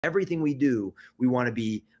everything we do, we want to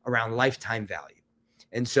be around lifetime value.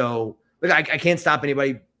 And so, look, I can't stop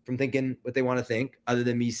anybody from thinking what they want to think, other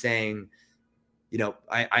than me saying, you know,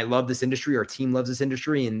 I love this industry. Our team loves this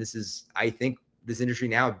industry. And this is, I think, this industry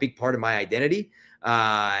now a big part of my identity.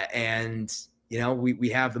 And, you know, we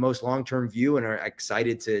have the most long-term view and are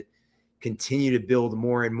excited to continue to build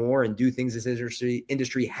more and more and do things this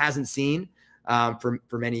industry hasn't seen for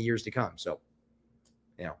many years to come. So,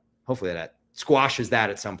 you know, hopefully that squashes that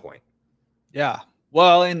at some point. Yeah.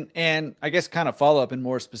 Well, and I guess kind of follow up and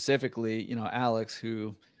more specifically, you know, Alex,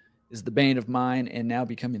 who is the bane of mine and now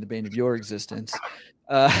becoming the bane of your existence,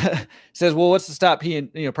 says, well, what's to stop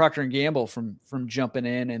Procter and Gamble from jumping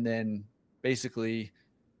in and then basically,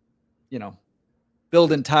 you know,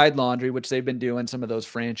 building Tide Laundry, which they've been doing some of those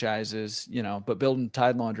franchises, you know, but building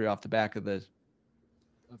Tide Laundry off the back of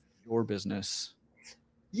your business.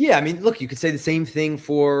 Yeah. I mean, look, you could say the same thing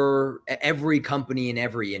for every company in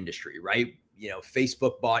every industry, right? You know,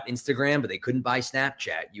 Facebook bought Instagram, but they couldn't buy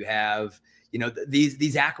Snapchat. You have, you know,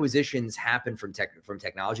 these acquisitions happen from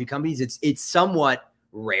technology companies. It's somewhat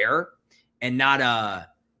rare and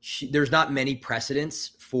there's not many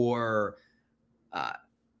precedents for,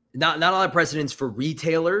 not a lot of precedents for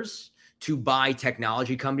retailers to buy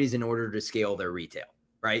technology companies in order to scale their retail,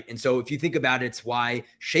 right? And so if you think about it, it's why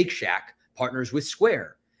Shake Shack partners with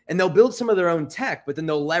Square, and they'll build some of their own tech, but then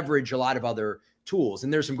they'll leverage a lot of other tools.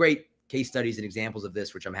 And there's some great case studies and examples of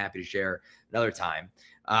this, which I'm happy to share another time.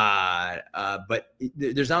 But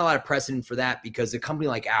there's not a lot of precedent for that, because a company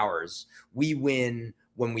like ours, we win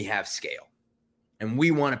when we have scale, and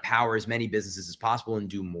we want to power as many businesses as possible and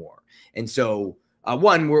do more. And so,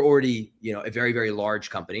 one, we're already, you know, a very, very large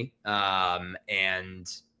company. And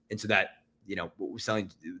so that, you know, what we're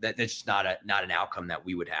selling, that's just not an outcome that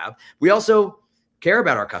we would have. We also care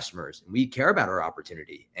about our customers, and we care about our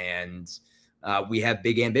opportunity, and we have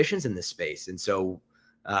big ambitions in this space. And so,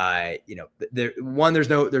 you know, there's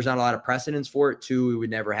not a lot of precedence for it. Two, it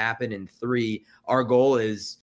would never happen. And three, our goal is